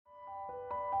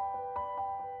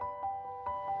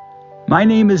My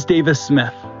name is Davis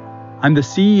Smith. I'm the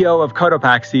CEO of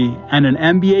Cotopaxi and an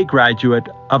MBA graduate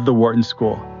of the Wharton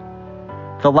School.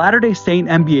 The Latter-day Saint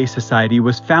MBA Society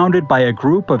was founded by a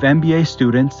group of MBA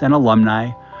students and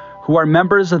alumni who are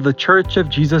members of the Church of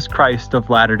Jesus Christ of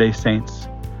Latter-day Saints,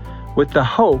 with the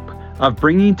hope of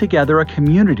bringing together a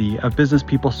community of business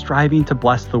people striving to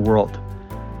bless the world.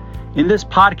 In this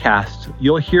podcast,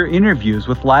 you'll hear interviews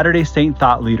with Latter-day Saint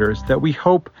thought leaders that we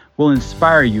hope will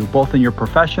inspire you both in your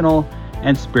professional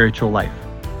and spiritual life.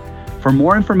 For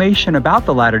more information about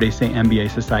the Latter-day Saint MBA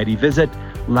Society, visit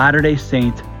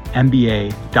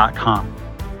latterdaysaintmba.com.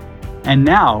 And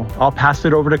now I'll pass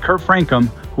it over to Kurt Frankum,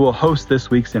 who will host this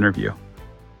week's interview.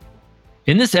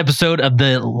 In this episode of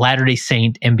the Latter-day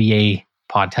Saint MBA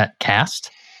podcast,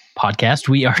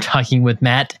 we are talking with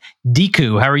Matt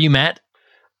Dicou. How are you, Matt?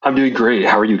 I'm doing great.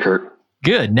 How are you, Kurt?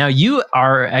 Good. Now, you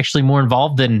are actually more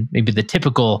involved than maybe the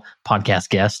typical podcast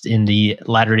guest in the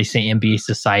Latter-day Saint MBA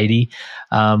Society.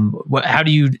 How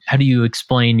do you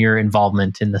explain your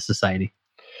involvement in the society?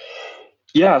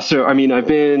 Yeah, so I've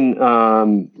been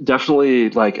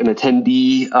definitely like an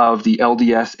attendee of the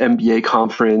LDS MBA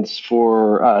conference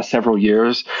for several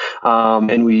years,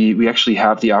 and we actually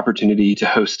have the opportunity to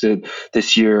host it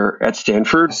this year at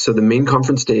Stanford. So the main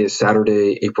conference day is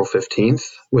Saturday, April 15th,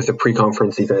 with a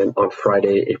pre-conference event on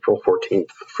Friday, April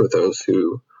 14th for those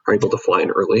who are able to fly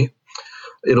in early.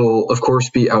 It'll, of course,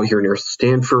 be out here near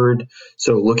Stanford,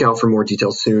 so look out for more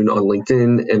details soon on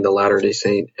LinkedIn and the Latter-day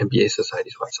Saint MBA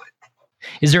Society's website.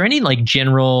 Is there any like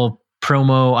general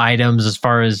promo items as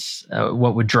far as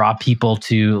what would draw people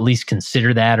to at least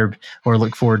consider that or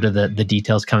look forward to the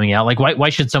details coming out? Like why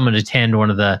should someone attend one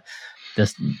of the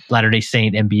Latter-day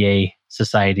Saint MBA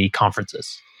Society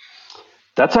conferences?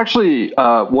 That's actually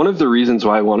one of the reasons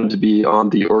why I wanted to be on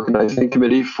the organizing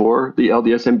committee for the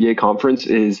LDS MBA conference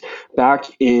is back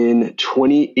in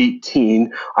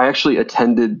 2018, I actually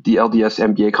attended the LDS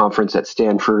MBA conference at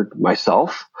Stanford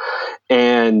myself.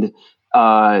 And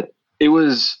it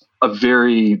was a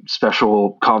very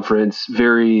special conference,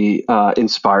 very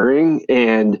inspiring.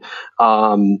 And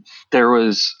there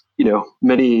was,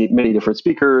 many different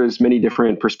speakers, many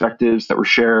different perspectives that were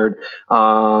shared,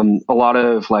 a lot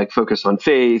of like focus on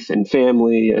faith and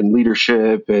family and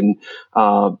leadership. And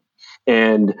I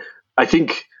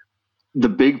think the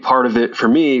big part of it for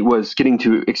me was getting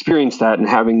to experience that and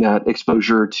having that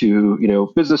exposure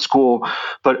to, business school,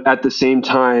 but at the same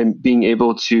time being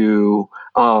able to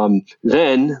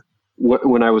then,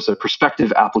 when I was a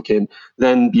prospective applicant,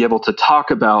 then be able to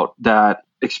talk about that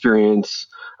experience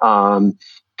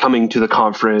coming to the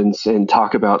conference and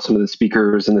talk about some of the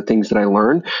speakers and the things that I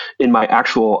learned in my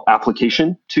actual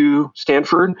application to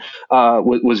Stanford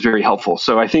was very helpful.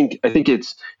 So I think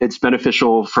it's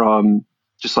beneficial from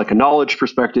just like a knowledge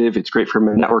perspective. It's great from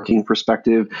a networking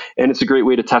perspective, and it's a great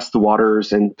way to test the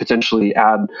waters and potentially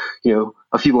add,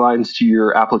 a few lines to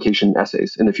your application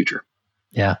essays in the future.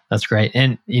 Yeah, that's great.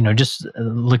 And, just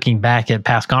looking back at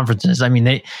past conferences,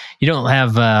 you don't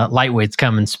have lightweights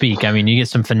come and speak. You get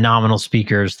some phenomenal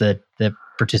speakers that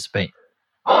participate.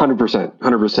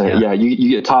 100%. Yeah. You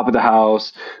get top of the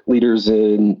house leaders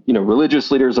in, religious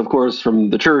leaders, of course,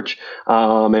 from the church,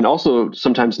 and also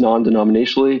sometimes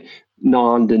non-denominationally.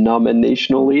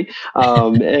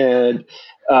 And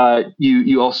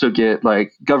you also get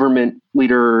like government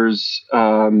leaders,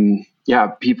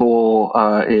 people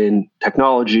in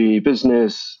technology,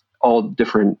 business, all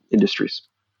different industries.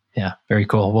 Yeah, very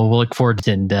cool. Well, we'll look forward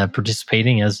to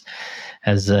participating as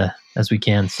we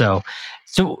can. So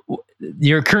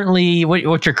you're currently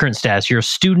what's your current status? You're a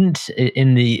student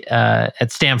in the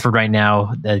at Stanford right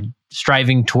now,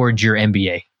 striving towards your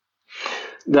MBA.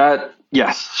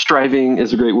 Yes, striving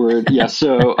is a great word. Yes,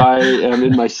 so I am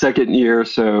in my second year,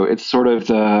 so it's sort of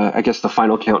the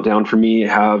final countdown for me.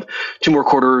 I have 2 more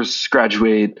quarters,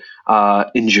 graduate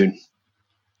in June.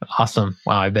 Awesome!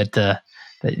 Wow, I bet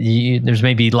there's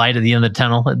maybe light at the end of the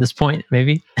tunnel at this point,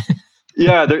 maybe.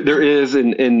 Yeah, there is,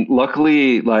 and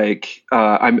luckily,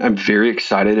 I'm very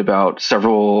excited about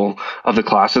several of the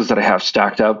classes that I have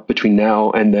stacked up between now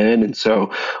and then, and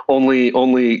so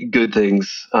only good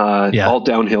things, all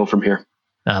downhill from here.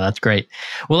 Oh, that's great.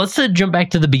 Well, let's jump back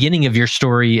to the beginning of your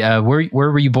story. Where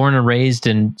were you born and raised,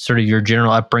 and sort of your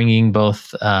general upbringing,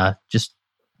 both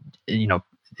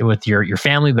with your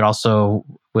family, but also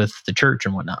with the church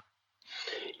and whatnot.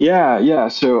 Yeah.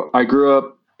 So I grew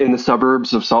up in the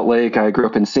suburbs of Salt Lake. I grew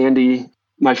up in Sandy.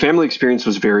 my family experience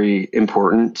was very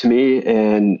important to me,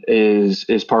 and is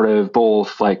part of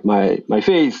both like my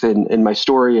faith and my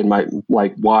story and my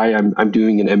like why I'm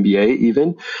doing an MBA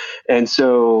even. And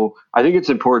so I think it's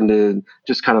important to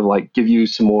just kind of like give you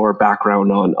some more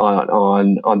background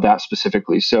on that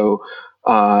specifically. So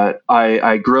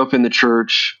I grew up in the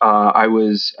church. I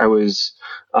was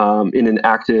in an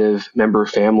active member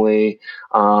family.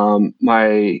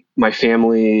 My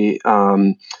family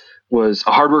was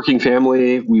a hardworking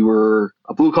family. We were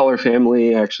a blue collar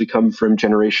family. I actually come from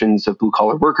generations of blue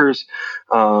collar workers.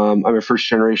 I'm a first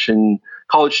generation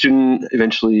college student.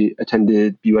 Eventually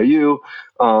attended BYU.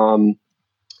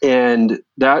 And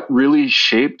that really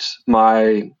shaped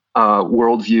my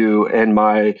worldview and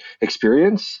my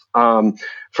experience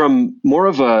from more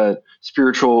of a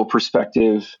spiritual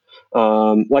perspective.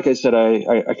 Like I said,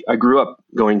 I grew up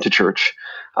going to church.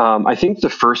 I think the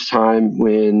first time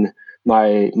when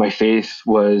my faith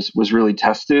was really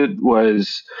tested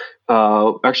was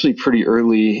actually pretty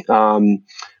early.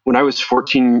 When I was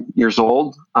 14 years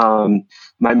old,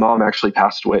 my mom actually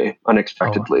passed away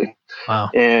unexpectedly. Oh, wow.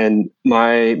 And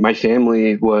my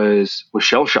family was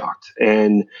shell shocked,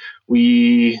 and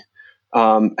we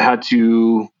had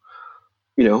to,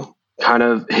 kind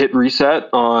of hit reset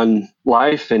on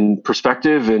life and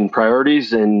perspective and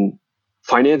priorities and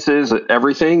finances,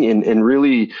 everything, and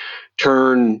really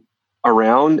turn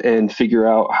around and figure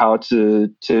out how to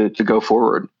go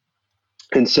forward.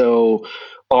 And so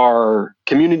our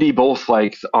community, both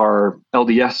like our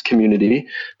LDS community,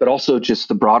 but also just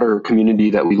the broader community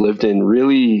that we lived in,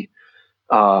 really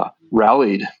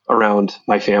rallied around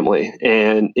my family,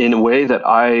 and in a way that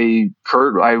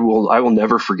Kurt, I will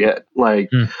never forget. Like,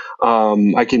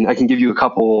 I can give you a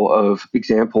couple of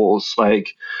examples.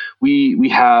 Like, we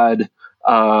had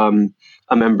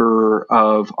a member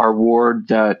of our ward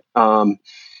that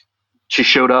she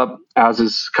showed up, as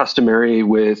is customary,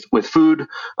 with food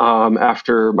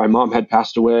after my mom had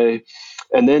passed away,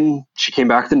 and then she came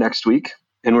back the next week,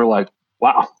 and we're like,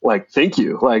 wow, like, thank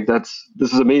you, like, this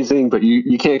is amazing, but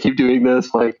you can't keep doing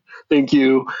this, like, thank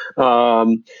you.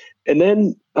 And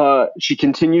then she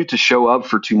continued to show up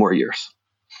for 2 more years.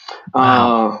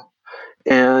 Wow.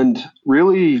 And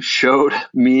really showed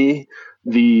me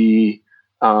the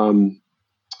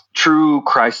true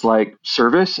Christ-like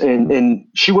service, and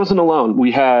she wasn't alone.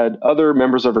 We had other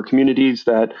members of our communities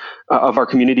of our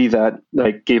community that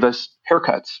like gave us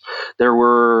haircuts. There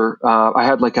were I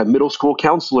had like a middle school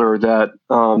counselor that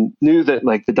knew that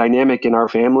like the dynamic in our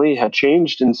family had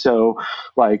changed, and so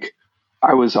like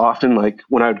I was often like,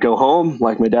 when I would go home,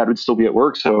 like my dad would still be at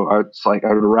work, so I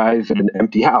would arrive at an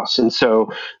empty house, and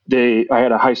so I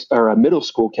had a middle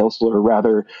school counselor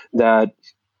rather that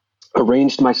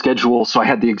arranged my schedule so I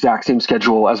had the exact same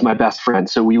schedule as my best friend,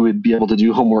 so we would be able to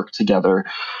do homework together.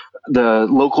 The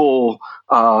local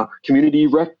community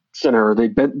rec center, they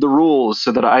bent the rules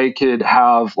so that I could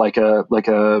have like a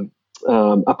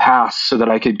pass so that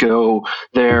I could go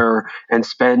there and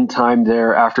spend time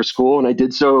there after school, and I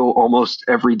did so almost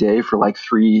every day for like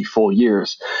 3 full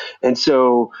years. And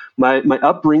so my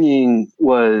upbringing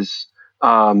was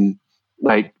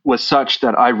was such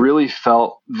that I really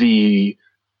felt the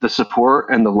support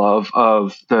and the love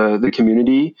of the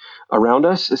community around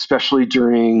us, especially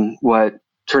during what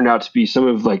turned out to be some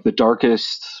of like the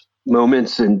darkest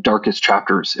moments and darkest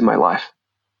chapters in my life.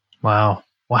 Wow.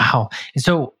 And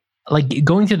so, like,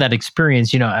 going through that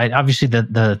experience, obviously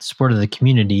the support of the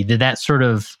community, did that sort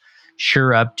of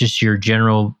shore up just your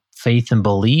general faith and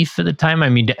belief at the time? I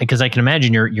mean, because I can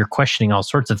imagine you're questioning all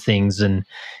sorts of things in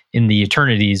the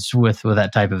eternities with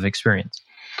that type of experience.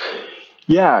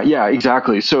 Yeah,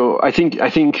 exactly. So I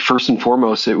think first and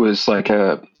foremost, it was a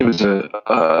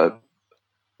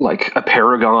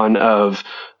paragon of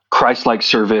Christ-like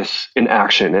service in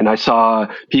action. And I saw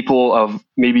people of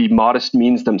maybe modest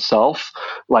means themselves,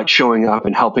 like showing up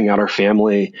and helping out our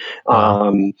family,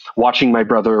 watching my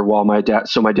brother while my dad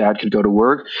could go to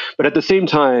work. But at the same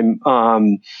time,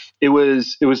 it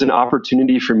was an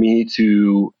opportunity for me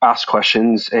to ask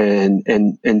questions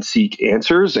and seek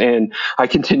answers. And I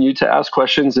continue to ask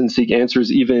questions and seek answers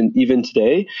even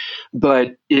today.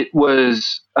 But it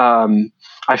was,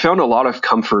 I found a lot of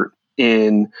comfort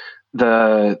in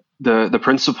the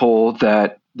principle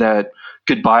that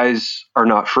goodbyes are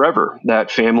not forever, that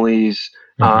families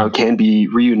can be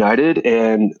reunited,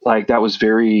 and like that was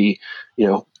very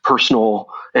personal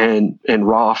and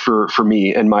raw for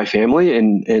me and my family,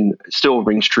 and still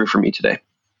rings true for me today.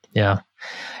 Yeah.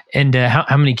 And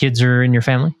how many kids are in your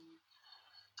family?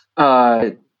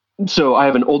 So I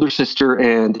have an older sister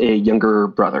and a younger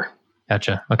brother.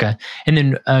 Gotcha. Okay. And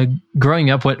then growing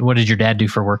up, what did your dad do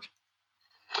for work?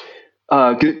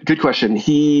 Good question.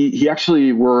 He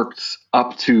actually worked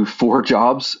up to 4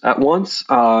 jobs at once.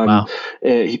 Wow.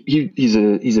 He's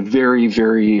a very,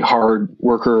 very hard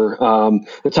worker.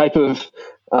 The type of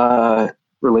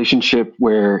relationship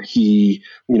where he,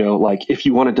 like if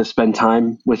you wanted to spend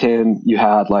time with him, you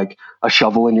had like a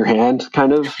shovel in your hand,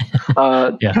 kind of,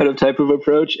 Yeah. kind of type of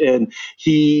approach. And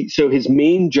so his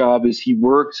main job is he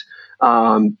worked.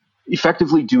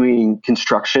 Effectively doing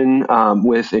construction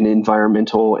with an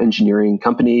environmental engineering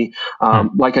company.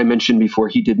 Like I mentioned before,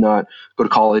 he did not go to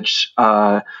college,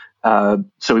 so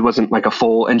he wasn't like a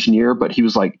full engineer, but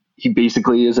he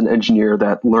basically is an engineer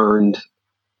that learned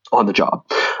on the job.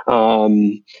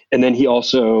 And then he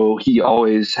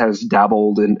always has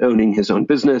dabbled in owning his own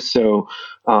business. So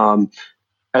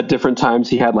at different times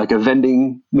he had like a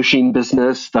vending machine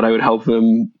business that I would help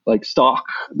him like stock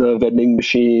the vending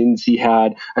machines. He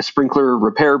had a sprinkler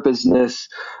repair business.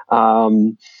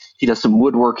 He does some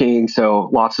woodworking. So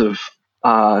lots of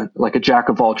like a jack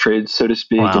of all trades, so to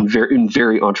speak, Wow. and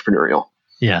very entrepreneurial.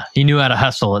 Yeah. He knew how to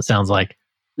hustle, it sounds like.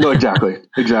 No, exactly.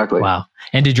 Wow.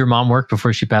 And did your mom work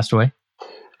before she passed away?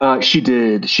 She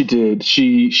did.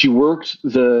 She worked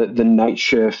the night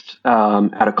shift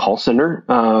at a call center,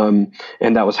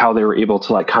 and that was how they were able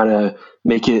to like kind of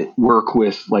make it work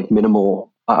with like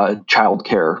minimal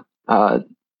childcare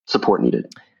support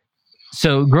needed.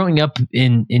 So growing up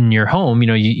in your home,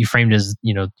 you framed as,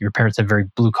 your parents had very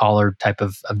blue collar type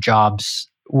of jobs.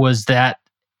 Was that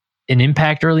an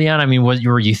impact early on? I mean,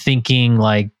 were you thinking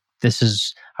like,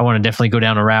 I want to definitely go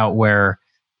down a route where,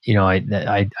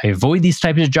 I avoid these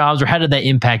types of jobs, or how did that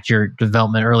impact your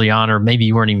development early on? Or maybe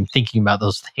you weren't even thinking about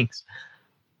those things.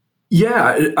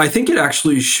 Yeah, I think it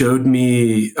actually showed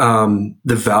me the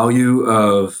value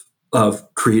of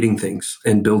creating things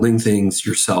and building things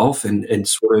yourself, and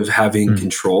sort of having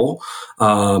control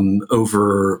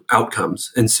over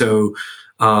outcomes. And so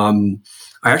I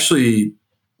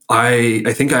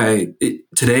think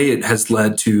today it has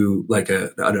led to like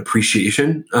an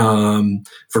appreciation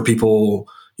for people,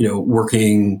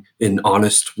 working in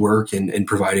honest work and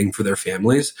providing for their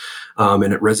families.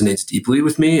 And it resonates deeply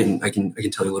with me, and I can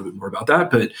tell you a little bit more about that.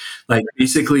 But like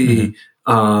basically,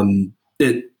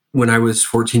 when I was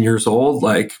 14 years old,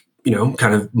 like,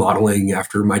 kind of modeling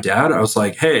after my dad, I was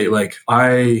like, hey, like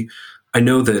I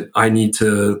know that I need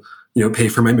to, pay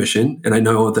for my mission, and I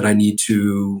know that I need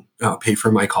to pay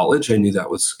for my college. I knew that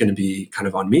was going to be kind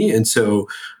of on me. And so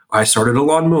I started a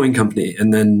lawn mowing company,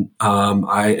 and then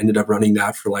I ended up running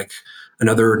that for like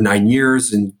another 9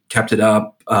 years and kept it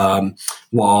up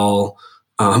while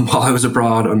I was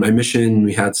abroad on my mission.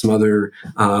 We had some other,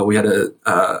 we had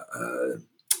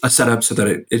a setup so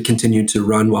that it continued to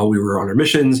run while we were on our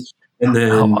missions, and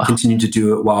then continued to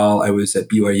do it while I was at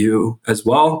BYU as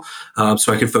well.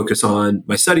 So I could focus on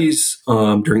my studies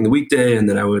during the weekday, and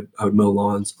then I would mow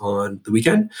lawns on the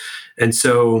weekend. And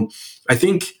so I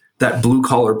think that blue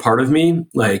collar part of me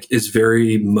like is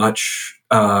very much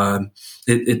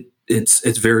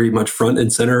it's very much front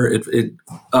and center.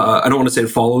 I don't want to say it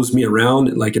follows me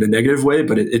around like in a negative way,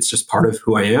 but it's just part of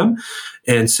who I am.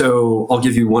 And so I'll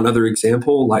give you one other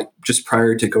example. Like just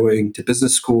prior to going to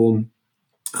business school,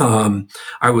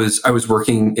 I was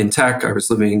working in tech. I was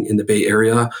living in the Bay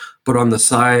Area, but on the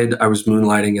side, I was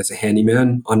moonlighting as a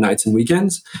handyman on nights and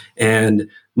weekends. And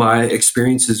my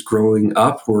experiences growing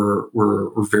up were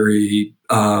very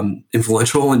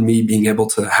influential in me being able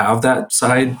to have that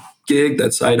side gig,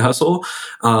 that side hustle.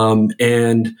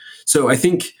 And so I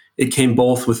think it came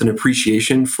both with an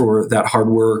appreciation for that hard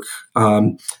work.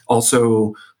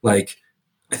 Also, like,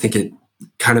 I think it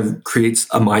kind of creates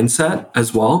a mindset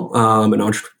as well, an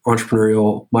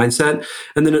entrepreneurial mindset.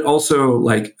 And then it also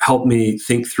like helped me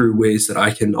think through ways that I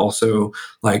can also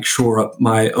like shore up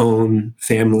my own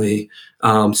family,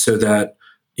 so that,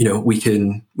 we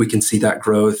can see that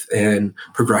growth and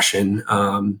progression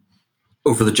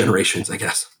over the generations, I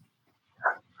guess.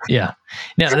 Yeah.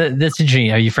 Now that's interesting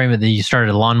how you frame it, that you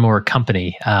started a lawnmower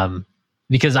company.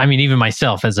 Because I mean, even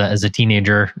myself as a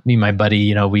teenager, me and my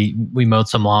buddy, we mowed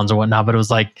some lawns or whatnot, but it was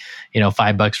like,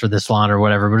 $5 for this lawn or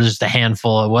whatever, but it was just a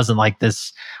handful. It wasn't like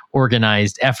this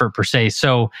organized effort per se.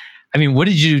 So, I mean, what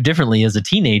did you do differently as a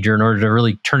teenager in order to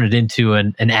really turn it into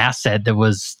an asset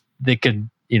that could,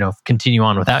 continue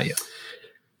on without you?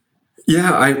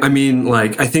 Yeah. I mean,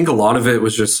 like, I think a lot of it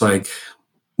was just like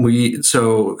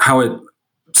how it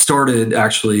started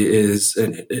actually is,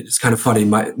 and it's kind of funny.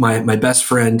 My best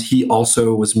friend, he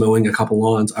also was mowing a couple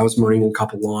lawns. I was mowing a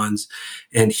couple lawns,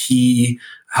 and he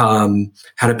had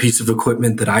a piece of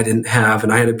equipment that I didn't have,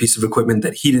 and I had a piece of equipment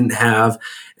that he didn't have.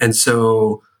 And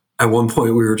so at one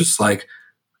point we were just like,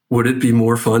 would it be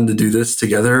more fun to do this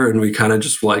together? And we kind of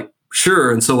just like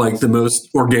Sure. And so like the most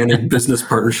organic business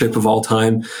partnership of all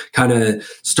time kind of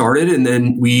started. And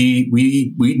then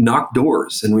we knocked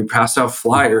doors and we passed out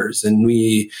flyers and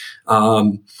we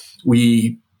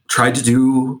tried to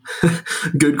do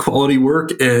good quality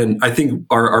work. And I think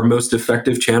our most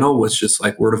effective channel was just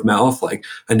like word of mouth, like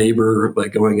a neighbor,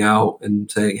 like going out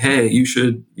and saying, "Hey, you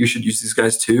should use these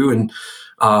guys too." And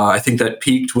I think that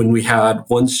peaked when we had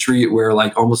one street where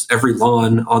like almost every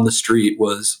lawn on the street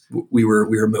was we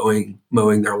were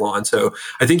mowing their lawn. So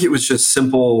I think it was just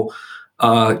simple,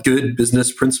 good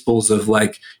business principles of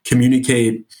like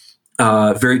communicate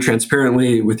very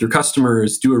transparently with your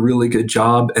customers, do a really good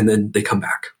job, and then they come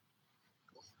back.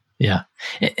 Yeah.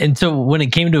 And so when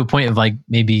it came to a point of like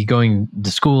maybe going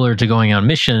to school or to going on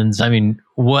missions, I mean,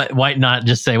 why not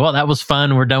just say, well, that was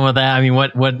fun, we're done with that? I mean,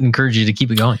 what encouraged you to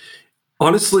keep it going?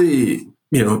 Honestly,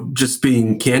 just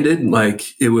being candid,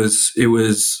 like it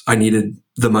was, I needed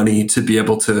the money to be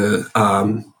able to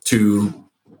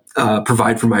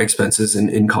provide for my expenses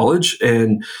in college.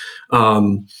 And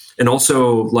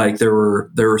also like there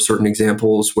were certain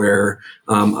examples where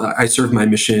I served my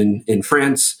mission in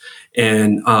France,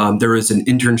 and there was an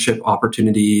internship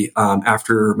opportunity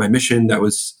after my mission it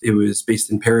was based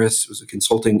in Paris. It was a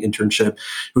consulting internship.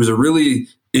 It was a really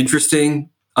interesting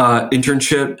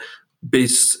internship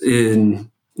based in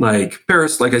like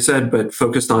Paris, like I said, but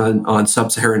focused on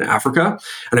sub-Saharan Africa.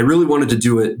 And I really wanted to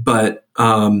do it, but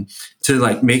to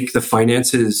like make the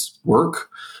finances work,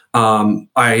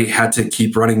 I had to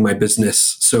keep running my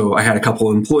business. So I had a couple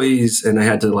of employees and I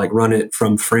had to like run it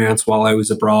from France while I was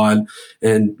abroad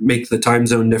and make the time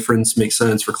zone difference make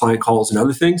sense for client calls and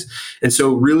other things. And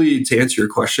so really to answer your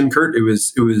question, Kurt, it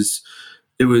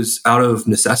was out of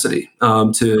necessity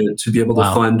to be able to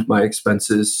fund my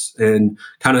expenses and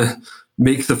kind of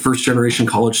make the first generation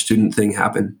college student thing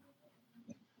happen.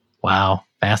 Wow.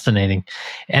 Fascinating.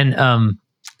 And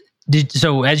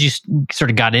so as you sort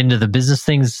of got into the business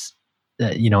things,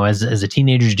 as a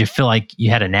teenager, did you feel like you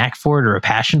had a knack for it or a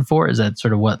passion for it? Is that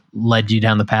sort of what led you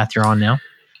down the path you're on now?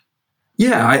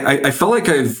 Yeah, I felt like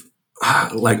I've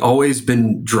like always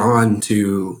been drawn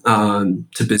to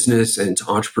business and to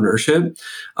entrepreneurship.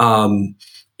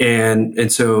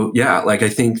 And so, yeah, like I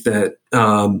think that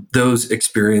those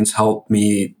experiences helped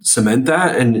me cement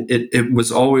that. And it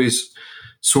was always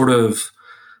sort of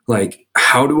like,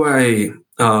 how do I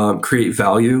create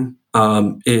value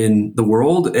in the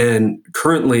world? And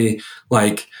currently,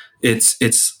 like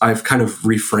I've kind of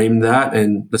reframed that,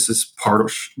 and this is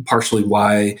partially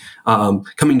why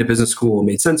coming to business school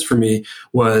made sense for me.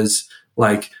 Was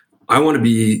like I want to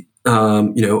be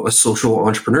a social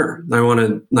entrepreneur. I want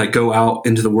to like go out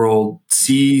into the world,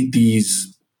 see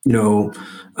these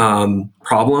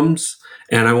problems,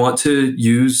 and I want to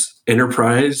use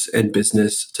enterprise and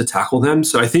business to tackle them.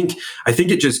 So I think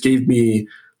it just gave me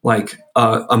like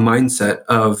a mindset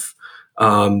of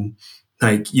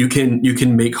like you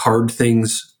can make hard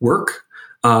things work,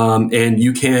 and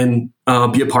you can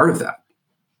be a part of that.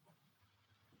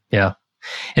 Yeah.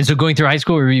 And so going through high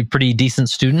school, were you a pretty decent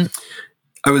student?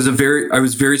 I was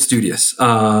very studious.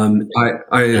 Nice.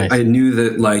 I knew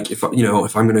that like if I'm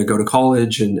going to go to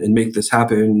college and make this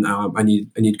happen, I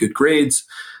need good grades.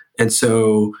 And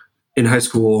so in high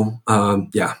school,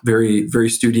 very, very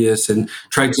studious, and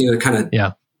tried to kind of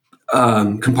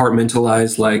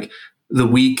compartmentalize like the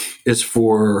week is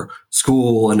for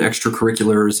school and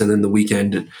extracurriculars, and then the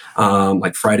weekend,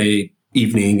 like Friday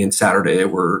evening and Saturday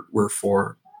were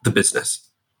for the business.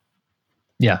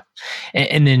 Yeah.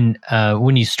 And then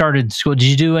when you started school, did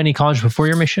you do any college before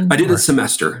your mission? I did a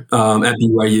semester at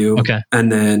BYU. Okay.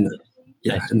 And then,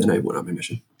 nice. And then I went on my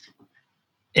mission.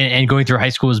 And going through high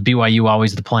school, was BYU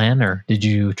always the plan, or did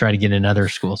you try to get in other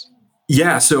schools?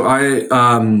 Yeah. So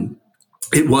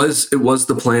it was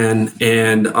the plan.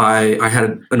 And I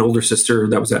had an older sister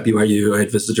that was at BYU. I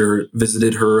had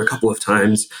visited her a couple of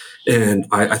times, and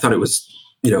I thought it was,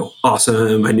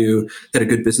 awesome. I knew they had a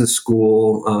good business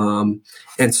school.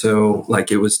 And so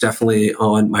like, it was definitely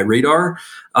on my radar.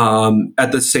 In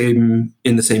the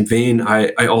same vein,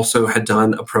 I also had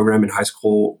done a program in high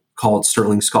school called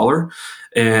Sterling Scholar.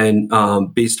 And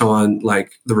based on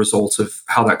like the results of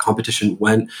how that competition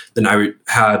went, then I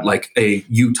had like a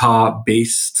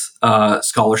Utah-based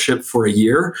scholarship for a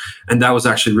year. And that was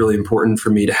actually really important for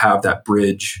me to have that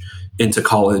bridge into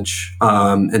college.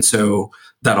 And so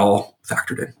that all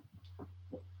factored in.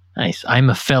 Nice. I'm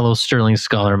a fellow Sterling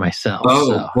Scholar myself.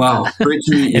 Oh, so. Wow. Great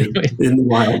to meet you in the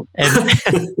wild. And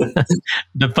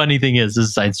the funny thing is, this is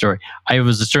a side story, I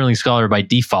was a Sterling Scholar by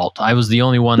default. I was the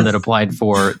only one that applied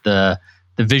for the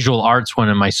the visual arts one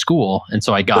in my school, and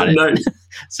so I got it. Nice.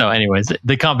 So, anyways,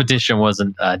 the competition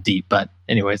wasn't deep, but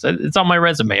anyways, it's on my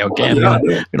resume. Okay, I'm Yeah,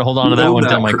 gonna hold on to that Love one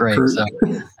that, until my grade. Kurt. So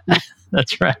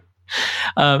that's right.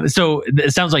 So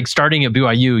it sounds like starting at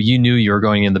BYU, you knew you were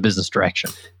going in the business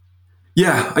direction.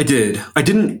 Yeah, I did. I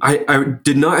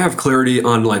did not have clarity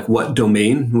on like what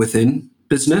domain within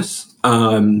business,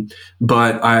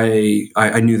 but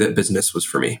I knew that business was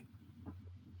for me.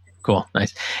 Cool,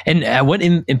 nice. And what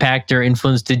impact or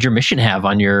influence did your mission have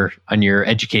on your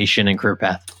education and career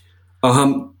path?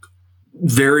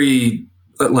 Very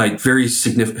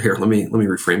significant. Here, let me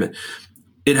reframe it.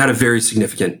 It had a very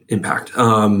significant impact.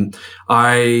 My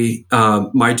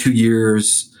 2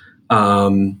 years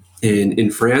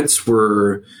in France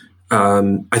were,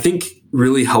 I think,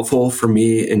 really helpful for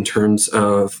me in terms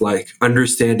of like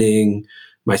understanding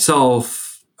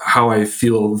myself, how I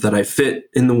feel that I fit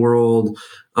in the world,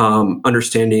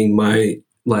 understanding my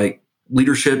like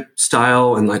leadership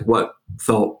style and like what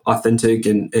felt authentic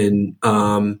and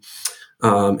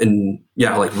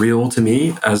yeah, like real to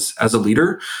me as a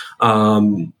leader.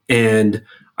 And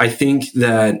I think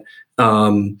that,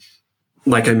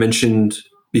 like I mentioned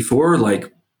before,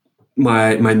 like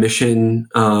my mission,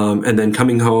 and then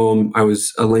coming home, I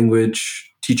was a French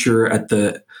language teacher at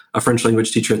the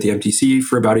MTC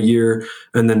for about a year.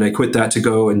 And then I quit that to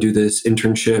go and do this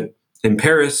internship in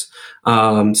Paris.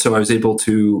 So I was able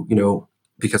to,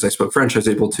 because I spoke French, I was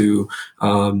able to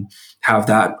have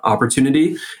that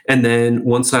opportunity. And then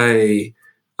once I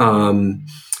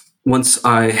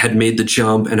had made the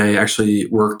jump and I actually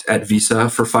worked at Visa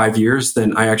for 5 years,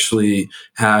 then I actually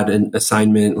had an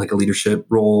assignment, like a leadership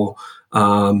role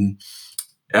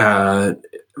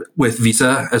with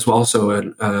Visa as well. So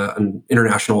an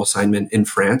international assignment in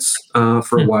France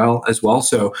for a while as well.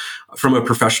 So from a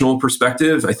professional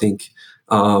perspective, I think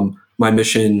my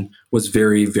mission was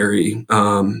very, very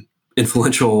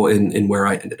influential in where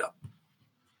I ended up.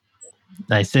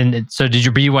 Nice. And so did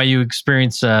your BYU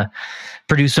experience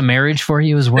produce a marriage for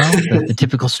you as well? The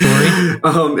typical story?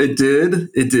 It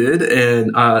did.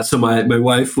 And so my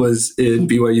wife was in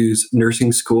BYU's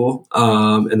nursing school.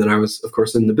 And then I was, of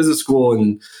course, in the business school.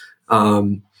 And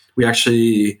we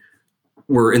actually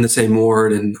were in the same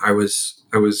ward. And I was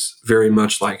very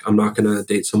much like, I'm not going to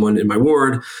date someone in my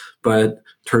ward. But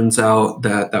turns out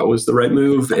that was the right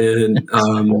move. And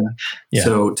Yeah.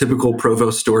 So typical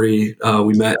provost story.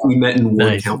 We met in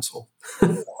ward council.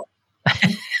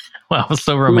 Wow,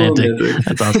 so romantic.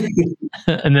 That's awesome.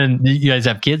 And then you guys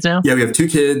have kids now? Yeah, we have 2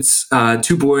 kids,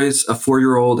 2 boys, a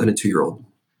 4-year-old and a 2-year-old.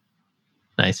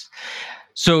 Nice.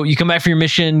 So you come back from your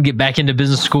mission, get back into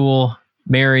business school,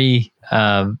 marry,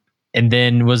 and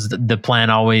then was the plan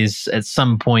always at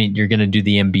some point you're going to do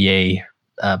the MBA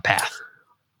path?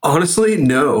 Honestly,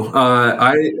 no.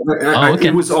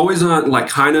 It was always on like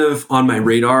kind of on my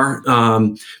radar,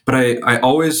 but I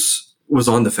always was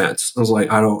on the fence. I was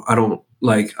like, I don't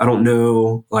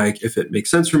know, like if it makes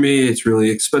sense for me. It's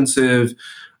really expensive.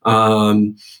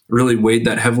 Really weighed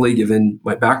that heavily given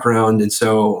my background, and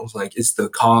so I was like, is the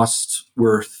cost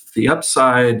worth the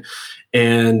upside?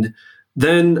 And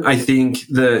then I think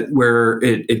that where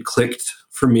it clicked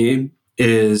for me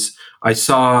is I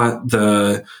saw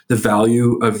the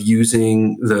value of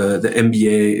using the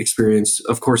MBA experience,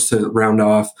 of course, to round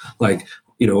off like,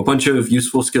 a bunch of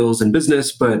useful skills in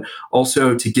business, but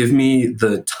also to give me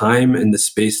the time and the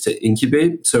space to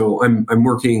incubate. So I'm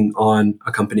working on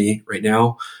a company right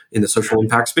now in the social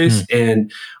impact space.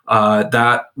 And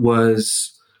that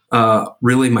was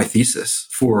really my thesis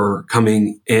for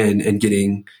coming in and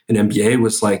getting an MBA,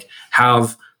 was like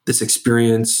have this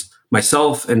experience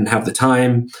myself and have the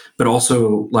time, but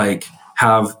also like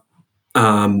have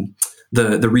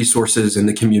the resources and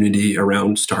the community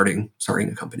around starting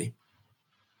a company.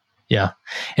 Yeah.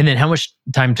 And then how much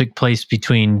time took place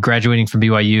between graduating from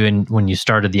BYU and when you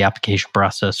started the application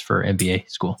process for MBA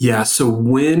school? Yeah. So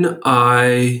when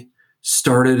I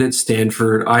started at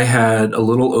Stanford, I had a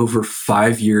little over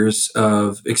 5 years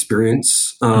of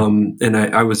experience. And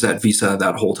I was at Visa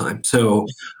that whole time. So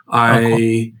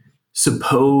I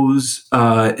suppose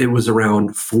it was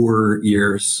around 4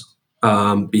 years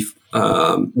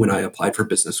when I applied for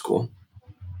business school.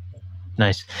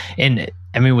 Nice. And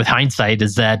I mean, with hindsight,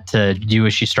 is that you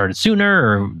wish you started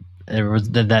sooner, or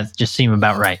did that just seem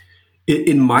about right?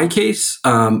 In my case,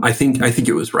 I think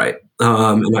it was right.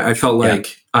 And I felt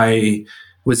like I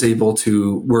was able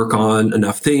to work on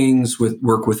enough things,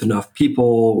 work with enough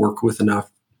people, work with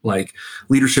enough like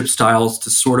leadership styles to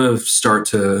sort of start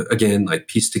to, again, like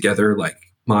piece together like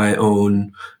my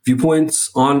own viewpoints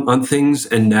on things.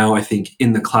 And now I think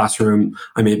in the classroom,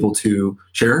 I'm able to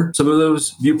share some of those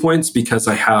viewpoints because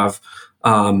I have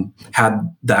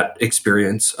had that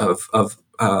experience of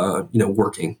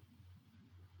working.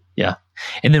 Yeah.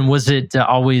 And then was it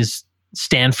always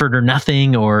Stanford or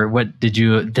nothing, or what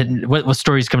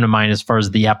stories come to mind as far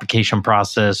as the application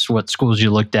process, what schools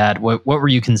you looked at, what were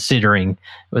you considering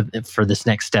for this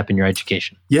next step in your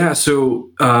education? Yeah. So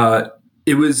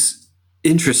it was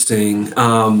interesting.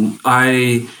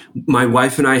 My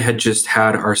wife and I had just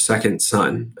had our second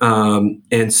son.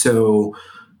 And so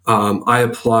I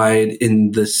applied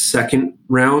in the second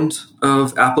round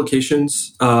of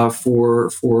applications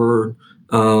for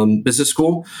business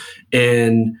school.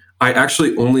 And I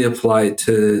actually only applied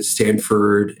to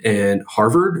Stanford and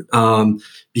Harvard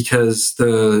because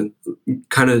the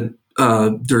kind of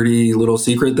dirty little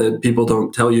secret that people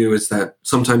don't tell you is that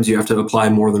sometimes you have to apply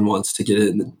more than once to get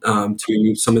in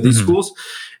to some of these schools.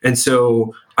 And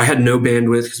so I had no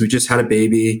bandwidth because we just had a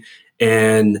baby.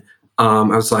 And I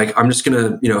was like, I'm just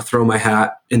going to, throw my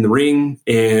hat in the ring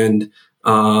and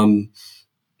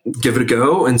give it a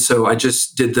go. And so I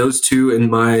just did those two,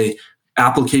 and my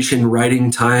application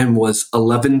writing time was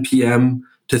 11 p.m.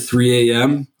 to 3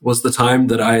 a.m. was the time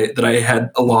that I had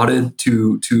allotted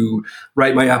to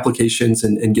write my applications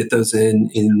and get those in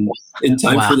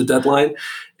time for the deadline.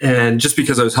 And just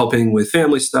because I was helping with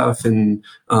family stuff, and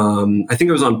I think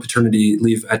I was on paternity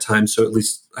leave at times, so at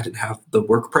least I didn't have the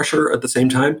work pressure at the same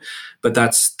time. But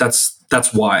that's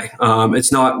why.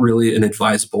 It's not really an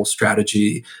advisable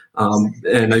strategy,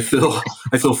 and I feel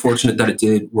fortunate that it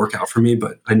did work out for me.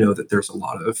 But I know that there's a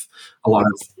lot of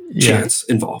chance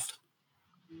involved.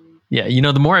 Yeah,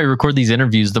 the more I record these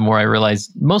interviews, the more I realize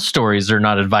most stories are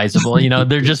not advisable.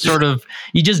 They're just sort of,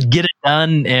 you just get it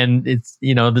done, and it's,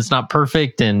 it's not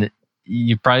perfect, and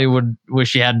you probably would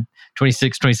wish you had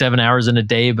 26, 27 hours in a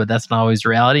day, but that's not always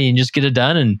reality. And just get it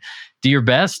done and do your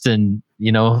best, and,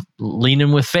 lean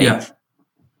in with faith. Yeah.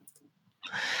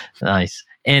 Nice.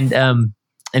 And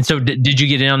so did you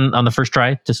get in on the first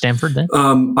try to Stanford then?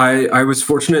 I was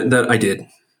fortunate that I did.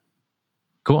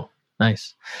 Cool.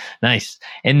 Nice.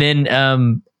 And then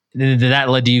that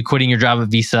led to you quitting your job at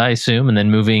Visa, I assume, and then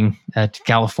moving to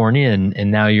California,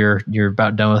 and now you're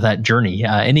about done with that journey.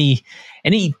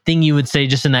 Anything you would say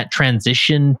just in that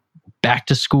transition back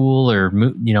to school, or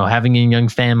having a young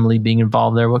family, being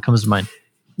involved there? What comes to mind?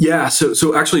 Yeah,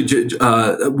 so actually,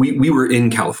 we were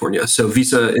in California. So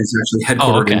Visa is actually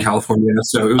headquartered in California.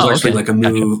 So it was actually like a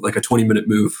move, like a 20-minute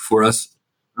move for us.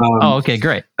 Okay,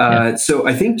 great. So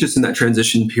I think just in that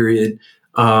transition period,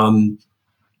 I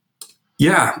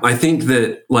think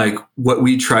that like what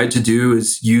we tried to do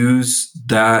is use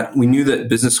that. We knew that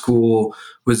business school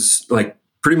was like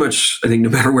pretty much, I think no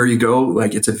matter where you go,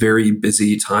 like it's a very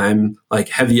busy time, like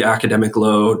heavy academic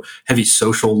load, heavy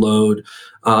social load.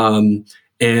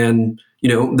 And,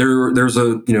 there's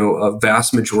a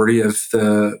vast majority of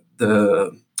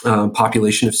the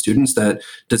population of students that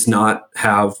does not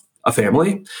have a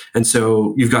family. And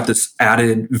so you've got this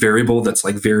added variable that's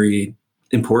like very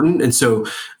important. And so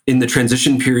in the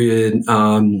transition period,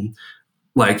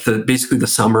 basically the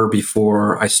summer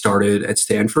before I started at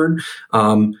Stanford,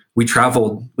 we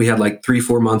traveled. We had like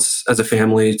 3-4 months as a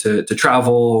family to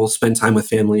travel, spend time with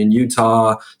family in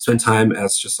Utah, spend time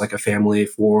as just like a family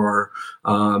for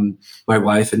my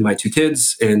wife and my 2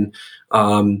 kids, and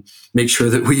make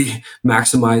sure that we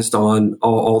maximized on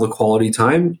all the quality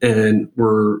time, and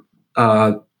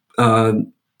and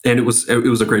it was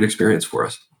a great experience for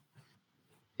us.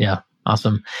 Yeah,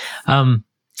 awesome.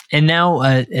 And now,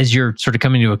 as you're sort of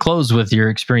coming to a close with your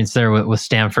experience there with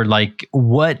Stanford, like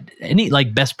any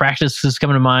best practices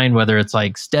come to mind, whether it's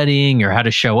like studying or how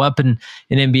to show up in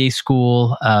an MBA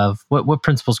school? What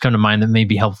principles come to mind that may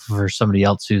be helpful for somebody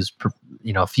else who's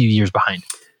a few years behind?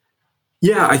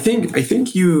 Yeah, I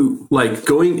think you like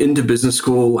going into business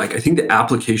school, like I think the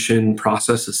application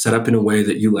process is set up in a way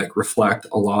that you like reflect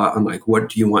a lot on like what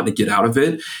do you want to get out of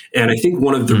it. And I think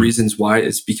one of the reasons why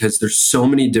is because there's so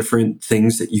many different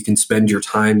things that you can spend your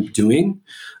time doing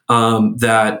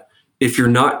that if you're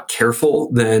not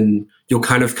careful, then you'll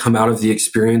kind of come out of the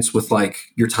experience with like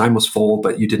your time was full,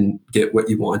 but you didn't get what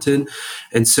you wanted.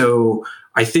 And so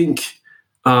I think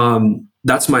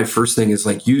that's my first thing is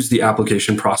like use the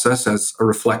application process as a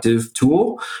reflective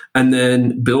tool, and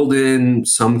then build in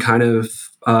some kind of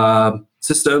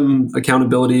system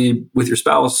accountability with your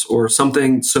spouse or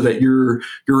something so that you're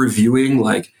reviewing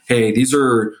like, hey, these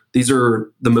are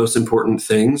the most important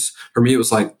things. For me, it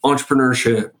was like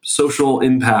entrepreneurship, social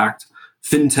impact,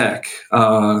 fintech,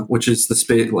 which is the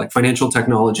space, like financial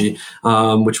technology,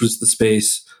 which was the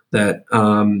space that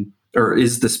or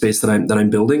is the space that I'm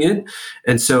building in.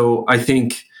 And so I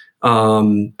think,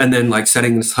 and then like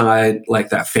setting aside like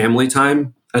that family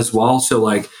time as well. So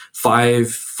like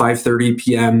 5:30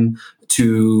 p.m.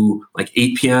 to like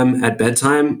 8 p.m. at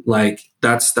bedtime, like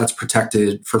that's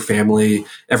protected for family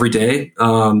every day.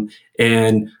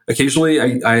 And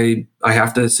occasionally I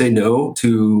have to say no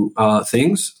to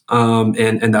things,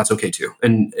 and that's okay too.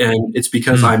 And it's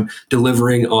because I'm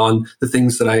delivering on the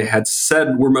things that I had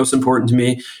said were most important to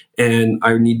me, and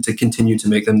I need to continue to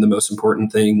make them the most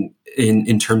important thing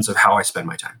in terms of how I spend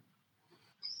my time.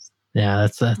 Yeah,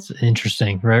 that's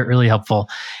interesting. Really helpful.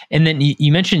 And then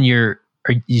you mentioned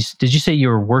did you say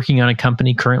you're working on a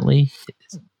company currently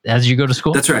as you go to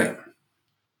school? That's right.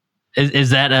 Is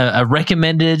that a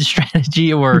recommended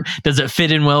strategy, or does it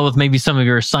fit in well with maybe some of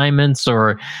your assignments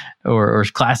or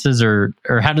classes, or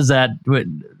how does that?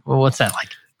 What's that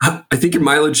like? I think your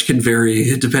mileage can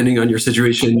vary depending on your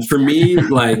situation. For me,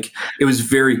 like it was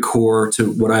very core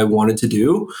to what I wanted to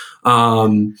do.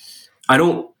 I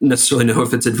don't necessarily know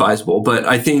if it's advisable, but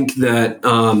I think that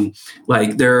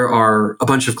like there are a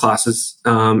bunch of classes,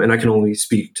 and I can only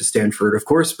speak to Stanford, of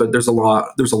course, but there's a lot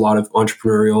of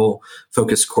entrepreneurial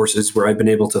focused courses where I've been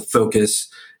able to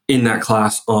focus in that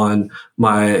class on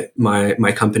my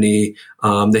company.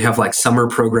 They have like summer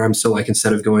programs, so like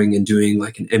instead of going and doing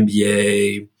like an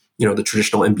MBA, the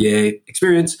traditional MBA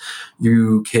experience,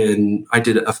 I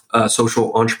did a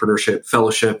social entrepreneurship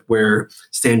fellowship where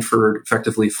Stanford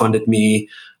effectively funded me,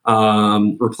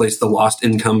 replaced the lost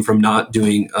income from not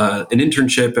doing an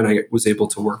internship, and I was able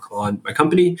to work on my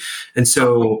company. And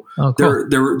so cool.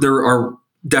 there are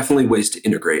definitely ways to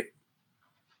integrate.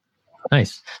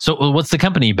 Nice. So what's the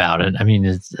company about it? I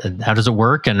mean, how does it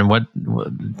work, and what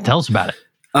tell us about it?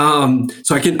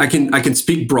 So I can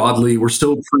speak broadly. We're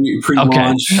still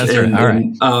pre-launch, okay.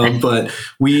 Right. But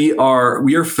we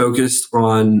are focused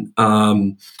on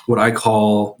what I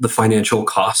call the financial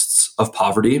costs of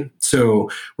poverty. So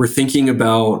we're thinking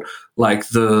about like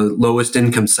the lowest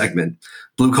income segment,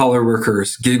 blue collar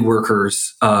workers, gig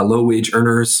workers, low wage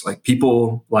earners, like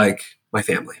people like my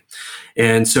family.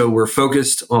 And so we're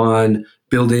focused on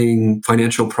building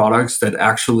financial products that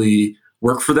actually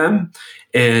work for them,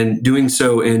 and doing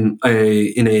so in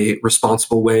a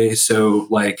responsible way. So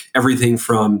like everything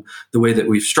from the way that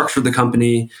we've structured the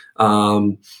company,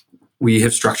 we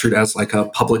have structured as like a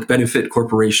public benefit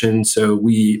corporation. So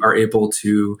we are able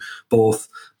to both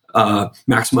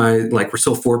maximize, like we're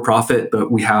still for profit, but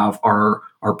we have our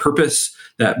purpose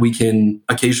that we can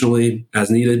occasionally, as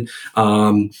needed,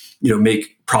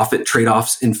 make profit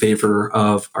trade-offs in favor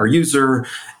of our user.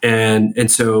 And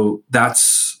so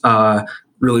that's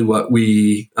really what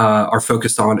we are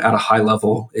focused on at a high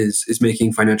level is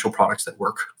making financial products that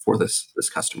work for this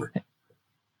customer.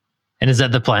 And is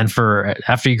that the plan for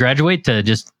after you graduate, to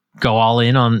just go all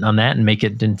in on that and make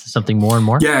it into something more and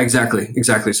more? Yeah, exactly.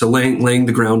 So laying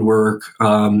the groundwork,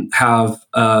 have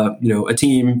a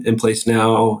team in place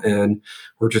now, and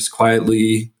we're just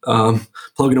quietly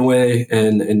plugging away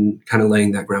and kind of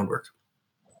laying that groundwork.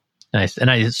 Nice.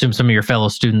 And I assume some of your fellow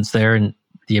students there in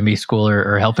the MBA school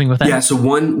are helping with that? Yeah. So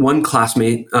one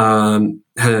classmate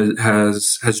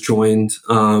has joined,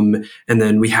 and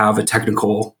then we have a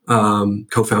technical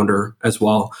co-founder as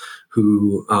well,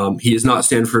 who he is not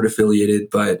Stanford affiliated,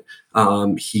 but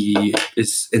he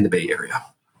is in the Bay Area.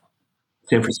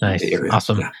 San Francisco nice. Bay Area.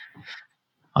 Awesome. Yeah.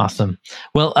 Awesome.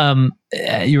 Well,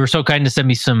 you were so kind to send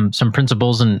me some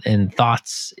principles and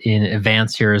thoughts in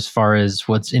advance here as far as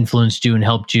what's influenced you and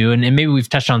helped you. And maybe we've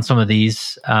touched on some of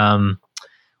these.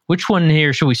 Which one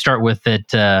here should we start with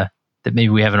that maybe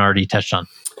we haven't already touched on?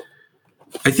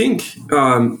 I think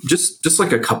just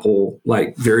like a couple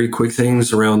like very quick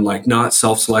things around like not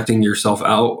self-selecting yourself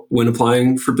out when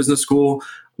applying for business school.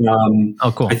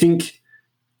 Cool. I think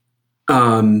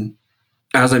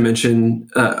as I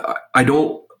mentioned, I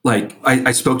don't like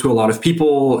I spoke to a lot of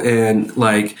people, and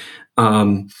like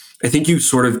I think you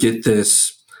sort of get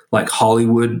this like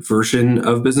Hollywood version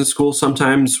of business school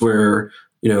sometimes, where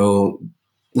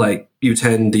like you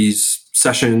attend these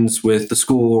sessions with the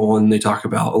school and they talk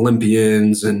about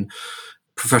Olympians and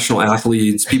professional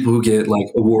athletes, people who get like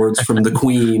awards from the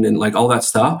Queen and like all that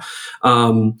stuff.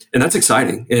 And that's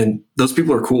exciting. And those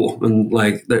people are cool. And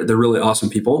like, they're really awesome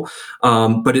people.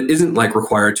 But it isn't like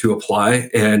required to apply.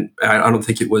 And I don't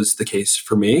think it was the case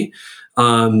for me.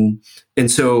 And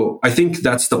so I think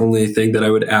that's the only thing that I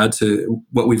would add to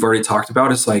what we've already talked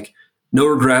about is like, no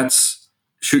regrets.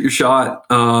 Shoot your shot.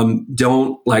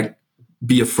 Don't like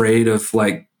be afraid of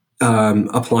like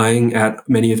applying at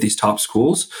many of these top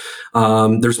schools.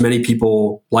 There's many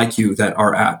people like you that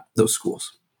are at those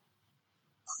schools.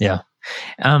 Yeah.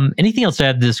 Anything else to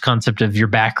add to this concept of your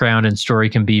background and story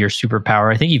can be your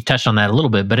superpower? I think you've touched on that a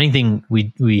little bit, but anything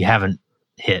we haven't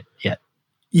hit yet?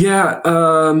 Yeah,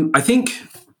 I think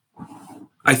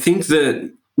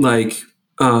that like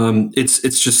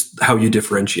it's just how you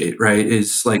differentiate, right?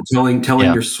 Is like telling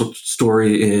Yeah. your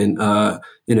story in a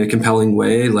compelling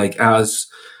way, like as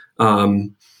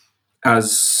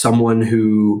someone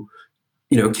who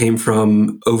came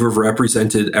from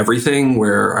overrepresented everything,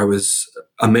 where I was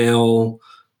a male,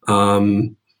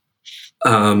 coming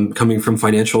from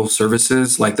financial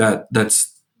services, like that's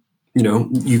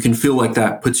you can feel like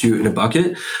that puts you in a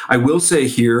bucket. I will say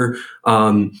here,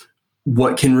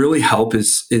 what can really help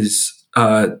is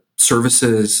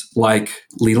services like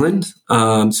Leland.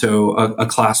 So a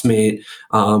classmate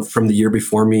from the year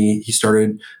before me, he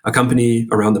started a company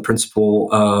around the principle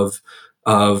of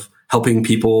helping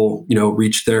people,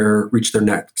 reach their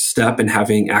next step and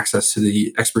having access to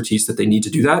the expertise that they need to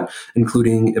do that,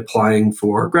 including applying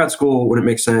for grad school when it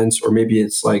makes sense, or maybe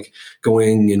it's like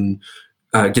going and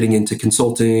getting into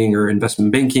consulting or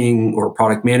investment banking or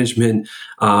product management.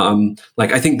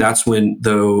 Like I think that's when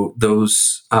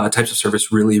those types of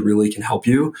service really, really can help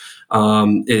you,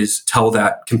 is tell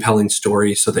that compelling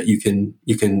story so that you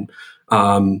can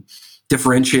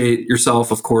differentiate yourself,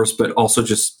 of course, but also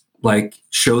just like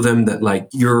show them that like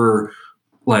you're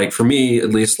like, for me, at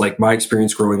least, like my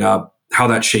experience growing up, how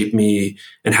that shaped me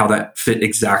and how that fit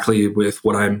exactly with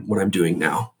what I'm doing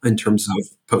now in terms of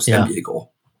post MBA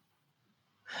goal.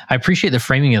 I appreciate the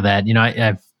framing of that.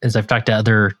 As I've talked to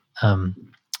other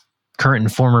current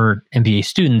and former MBA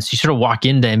students, you sort of walk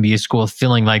into MBA school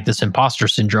feeling like this imposter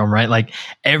syndrome, right? Like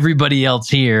everybody else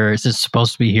here is just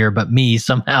supposed to be here, but me,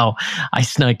 somehow I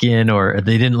snuck in, or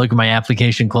they didn't look at my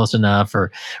application close enough,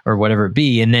 or whatever it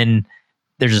be. And then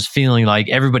there's this feeling like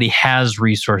everybody has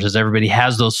resources, everybody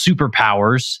has those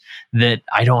superpowers that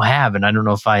I don't have, and I don't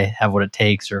know if I have what it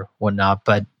takes or whatnot.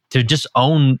 But to just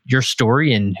own your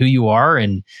story and who you are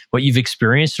and what you've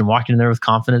experienced, and walk in there with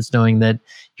confidence, knowing that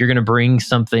you're going to bring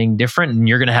something different and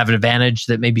you're going to have an advantage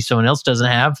that maybe someone else doesn't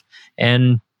have,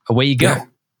 and away you go.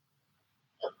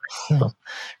 Yeah.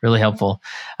 Really helpful.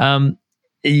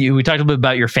 We talked a little bit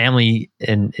about your family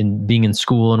and being in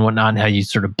school and whatnot, and how you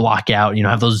sort of block out,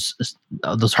 have those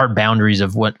hard boundaries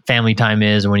of what family time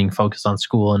is and when you can focus on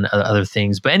school and other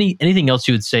things. But anything else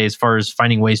you would say as far as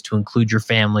finding ways to include your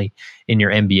family in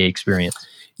your MBA experience?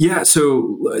 Yeah.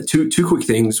 So two quick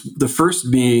things. The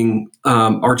first being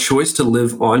our choice to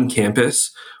live on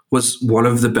campus was one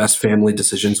of the best family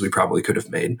decisions we probably could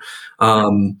have made.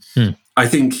 I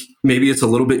think maybe it's a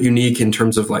little bit unique in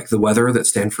terms of like the weather that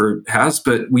Stanford has,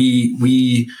 but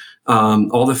we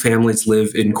all the families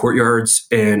live in courtyards,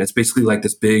 and it's basically like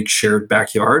this big shared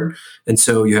backyard. And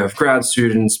so you have grad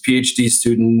students, PhD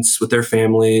students with their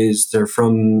families. They're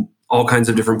from all kinds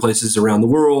of different places around the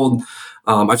world.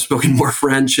 I've spoken more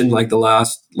French in like the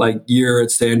last like year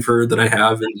at Stanford than I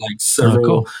have in like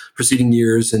several preceding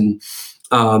years. And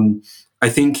I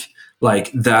think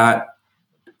like that,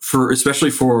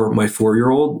 especially for my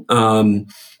 4-year-old,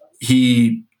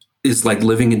 he is like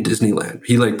living in Disneyland.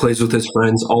 He like plays with his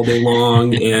friends all day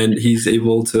long, and he's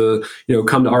able to,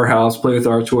 come to our house, play with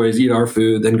our toys, eat our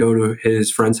food, then go to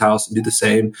his friend's house and do the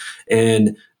same.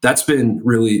 And that's been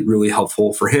really, really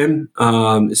helpful for him,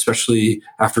 especially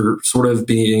after sort of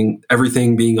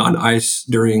everything being on ice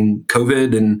during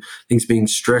COVID and things being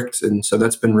strict. And so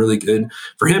that's been really good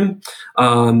for him.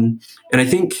 And I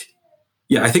think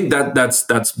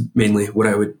that's mainly what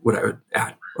I would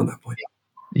add on that point.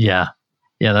 Yeah,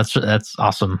 that's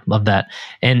awesome. Love that.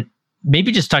 And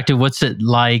maybe just talk to what's it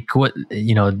like. What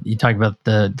you talk about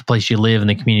the place you live and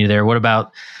the community there.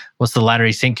 What's the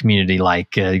Latter-day Saint community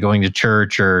like? Going to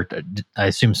church, or I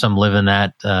assume some live in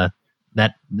that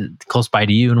close by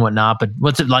to you and whatnot. But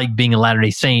what's it like being a Latter-day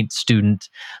Saint student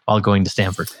while going to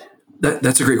Stanford?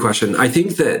 That's a great question. I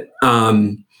think that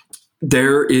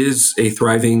there is a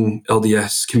thriving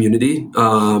LDS community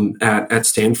at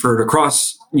Stanford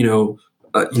across,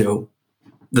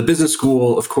 the business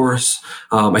school, of course.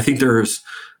 I think there's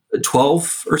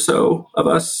 12 or so of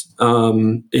us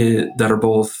that are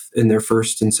both in their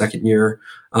first and second year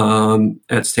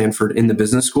at Stanford in the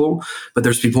business school. But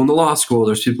there's people in the law school,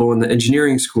 there's people in the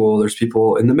engineering school, there's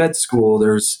people in the med school.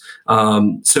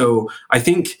 So I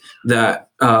think that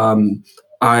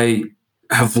I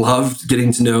have loved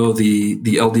getting to know the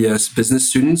LDS business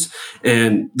students,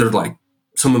 and they're like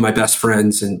some of my best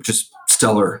friends and just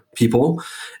stellar people.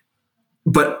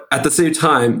 But at the same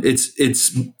time, it's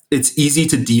easy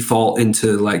to default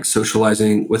into like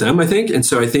socializing with them, I think. And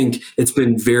so I think it's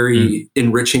been very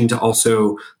enriching to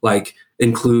also like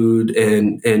include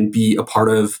and be a part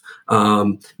of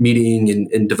meeting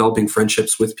and developing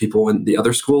friendships with people in the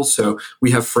other schools. So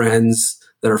we have friends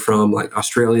that are from like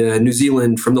Australia and New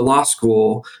Zealand, from the law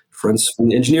school, friends from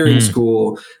the engineering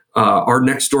school, our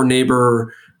next door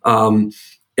neighbor, and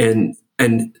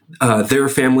their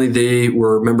family, they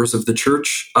were members of the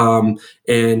church.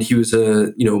 And he was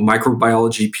a,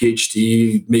 microbiology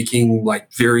PhD making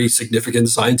like very significant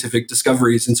scientific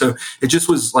discoveries. And so it just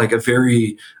was like a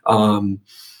very,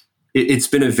 it's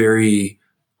been a very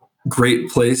great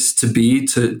place to be,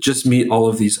 to just meet all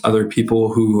of these other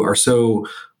people who are so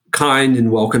kind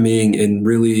and welcoming and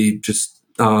really just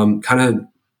kind of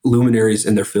luminaries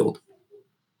in their field.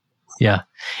 Yeah.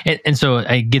 And so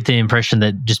I get the impression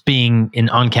that just being in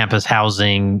on-campus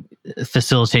housing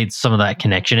facilitates some of that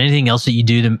connection. Anything else that you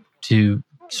do to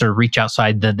sort of reach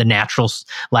outside the natural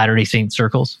Latter-day Saint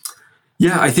circles?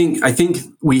 Yeah, I think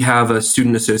we have a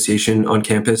student association on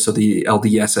campus, so the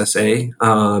LDSSA,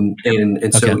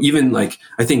 and so even like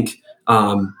I think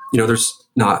there's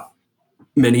not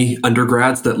many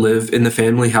undergrads that live in the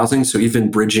family housing, so even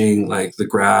bridging like the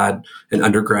grad and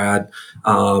undergrad,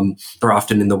 they're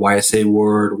often in the YSA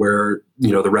ward where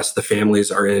the rest of the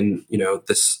families are in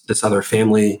this other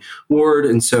family ward,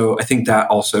 and so I think that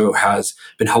also has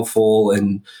been helpful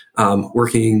in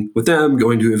working with them,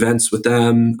 going to events with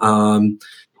them.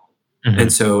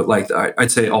 And so like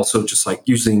I'd say also just like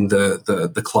using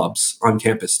the clubs on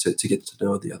campus to get to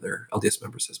know the other LDS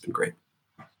members has been great.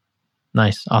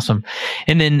 Nice. Awesome.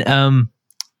 And then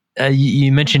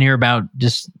you mentioned here about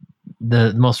just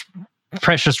the most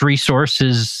precious resource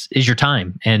is your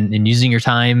time and using your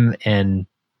time and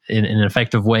in an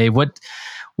effective way. What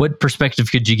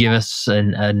perspective could you give us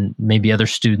and maybe other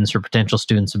students or potential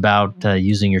students about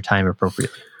using your time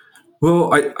appropriately?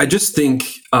 Well, I just think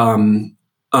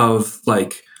of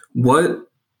like, what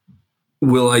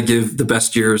will I give the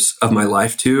best years of my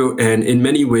life to? And in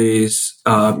many ways,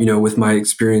 with my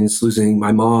experience losing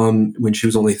my mom when she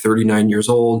was only 39 years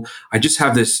old, I just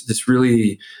have this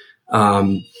really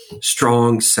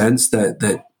strong sense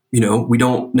that we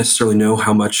don't necessarily know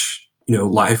how much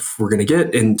life we're going to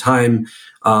get, and time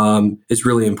is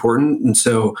really important. And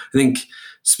so I think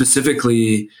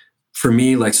specifically for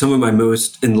me, like some of my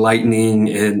most enlightening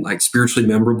and like spiritually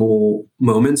memorable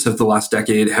moments of the last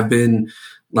decade have been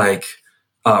like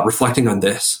reflecting on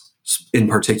this in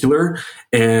particular,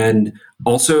 and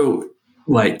also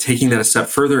like taking that a step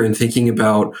further and thinking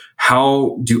about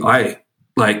how do I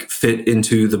like fit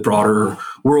into the broader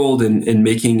world and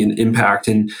making an impact.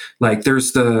 And like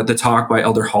there's the talk by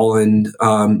Elder Holland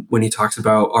when he talks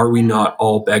about, are we not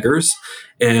all beggars?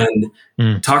 And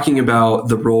talking about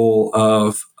the role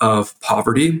of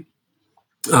poverty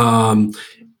and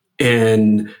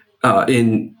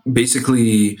in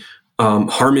basically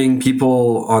harming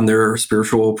people on their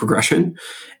spiritual progression.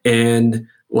 And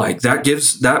like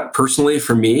that personally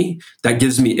for me, that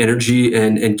gives me energy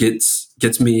and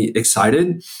gets me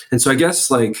excited. And so I guess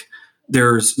like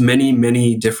there's many,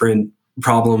 many different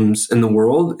problems in the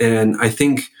world. And I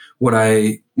think what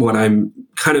I'm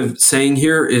kind of saying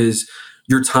here is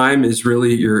your time is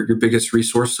really your biggest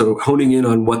resource. So honing in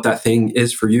on what that thing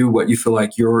is for you, what you feel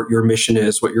like your mission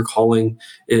is, what your calling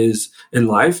is in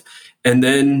life, and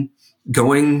then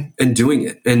going and doing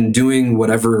it and doing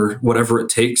whatever it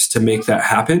takes to make that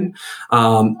happen.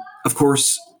 Of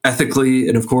course, ethically,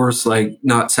 and of course, like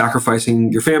not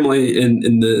sacrificing your family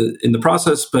in the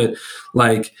process. But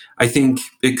like, I think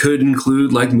it could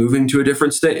include like moving to a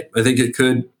different state. I think it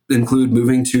could include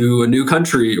moving to a new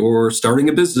country or starting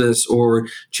a business or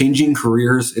changing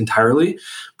careers entirely.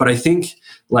 But I think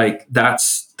like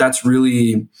that's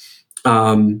really,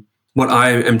 what I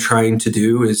am trying to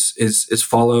do is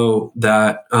follow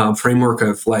that framework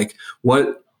of like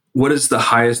what is the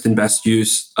highest and best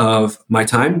use of my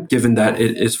time, given that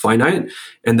it is finite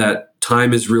and that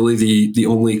time is really the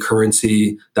only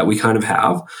currency that we kind of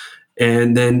have,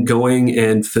 and then going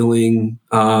and filling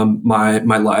my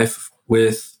life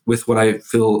with what I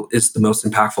feel is the most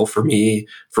impactful for me,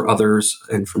 for others,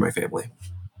 and for my family.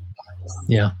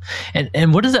 Yeah,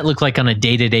 and what does that look like on a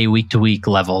day-to-day, week-to-week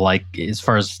level? Like as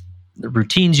far as the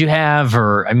routines you have,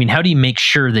 or I mean, how do you make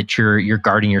sure that you're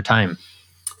guarding your time?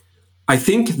 I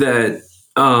think that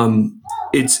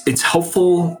it's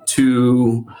helpful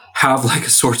to have like a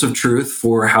source of truth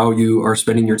for how you are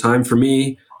spending your time. For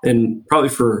me, and probably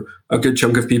for a good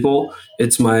chunk of people,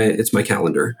 it's my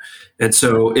calendar. And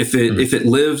so if it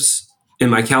lives in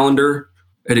my calendar,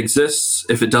 it exists.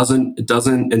 If it doesn't, it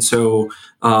doesn't. And so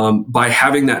by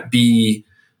having that be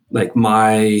like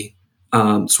my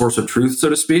source of truth, so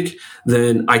to speak,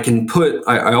 then I can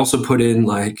I also put in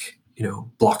like,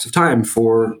 blocks of time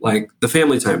for like the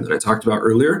family time that I talked about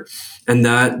earlier. And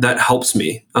that helps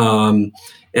me. And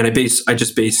I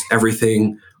just base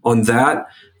everything on that.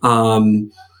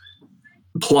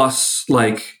 Plus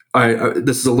like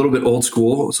this is a little bit old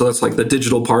school, so that's like the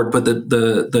digital part. But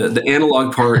the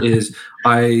analog part is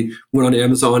I went on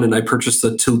Amazon and I purchased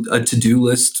a to-do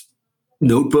list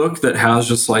notebook that has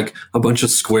just like a bunch of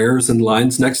squares and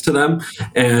lines next to them,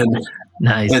 and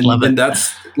nice, love it. And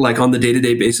that's like on the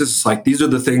day-to-day basis. It's like these are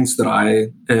the things that I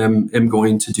am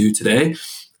going to do today.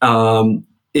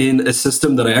 In a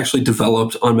system that I actually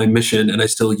developed on my mission and I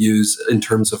still use in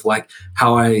terms of like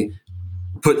how I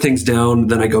put things down,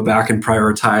 then I go back and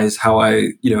prioritize how I,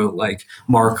 like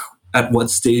mark at what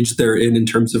stage they're in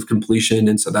terms of completion.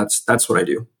 And so that's what I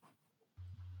do.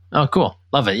 Oh, cool.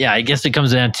 Love it. Yeah, I guess it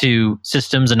comes down to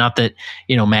systems, and not that,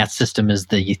 Matt's system is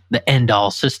the end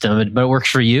all system, but it works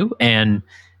for you, and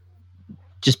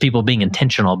just people being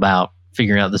intentional about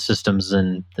figuring out the systems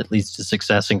and that leads to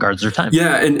success and guards their time.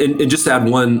 Yeah, and just to add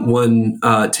one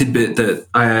tidbit that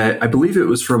I believe it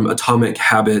was from Atomic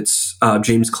Habits,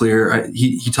 James Clear.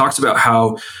 He talks about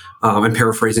how, I'm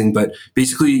paraphrasing, but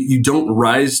basically you don't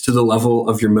rise to the level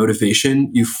of your motivation,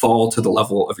 you fall to the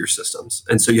level of your systems.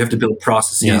 And so you have to build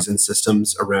processes and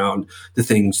systems around the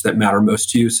things that matter most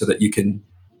to you so that you can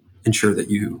ensure that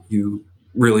you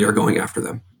really are going after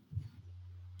them.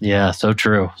 Yeah, so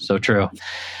true. So true.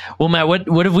 Well, Matt,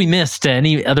 what have we missed?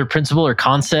 Any other principle or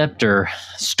concept or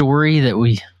story that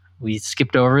we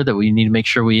skipped over that we need to make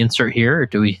sure we insert here? Or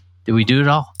do we do it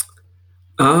all?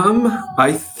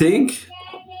 I think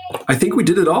we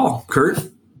did it all, Kurt.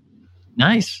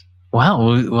 Nice. Wow.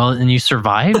 Well, and you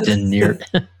survived, and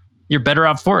you're better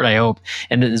off for it, I hope,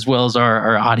 and as well as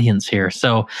our audience here.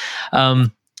 So,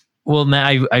 well,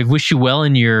 Matt, I wish you well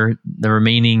in the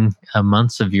remaining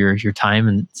months of your time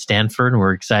in Stanford.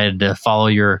 We're excited to follow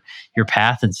your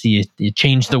path and see you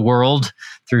change the world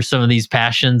through some of these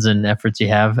passions and efforts you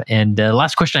have. And the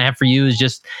last question I have for you is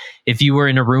just, if you were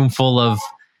in a room full of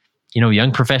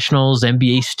young professionals,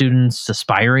 MBA students,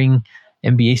 aspiring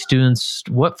MBA students,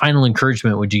 what final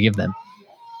encouragement would you give them?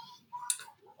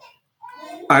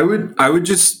 I would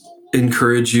just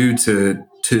encourage you to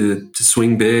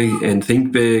swing big and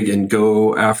think big and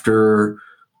go after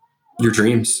your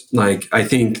dreams. Like, I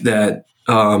think that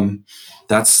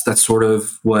that's sort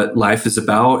of what life is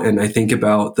about. And I think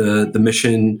about the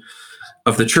mission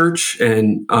of the church.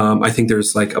 And I think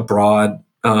there's like a broad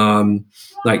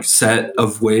set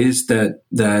of ways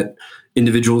that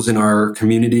individuals in our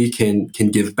community can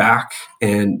give back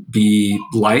and be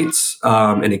lights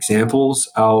and examples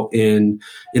out in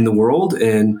the world.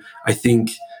 And I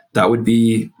think that would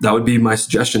be my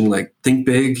suggestion. Like, think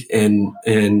big and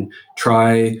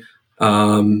try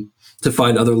to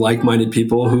find other like-minded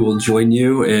people who will join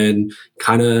you, and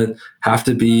kind of have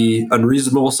to be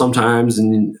unreasonable sometimes,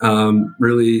 and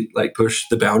really like push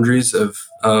the boundaries of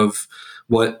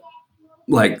what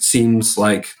like seems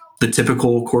like the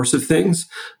typical course of things,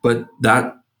 but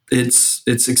that it's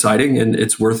exciting and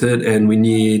it's worth it. And we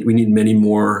need many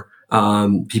more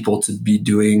people to be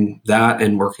doing that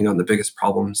and working on the biggest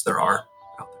problems there are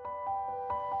out there.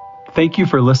 Thank you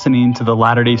for listening to the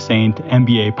Latter-day Saint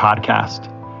MBA podcast.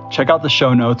 Check out the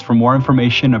show notes for more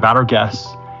information about our guests,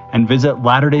 and visit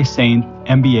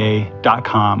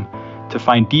latterdaysaintmba.com to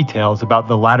find details about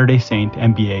the Latter-day Saint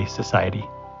MBA Society.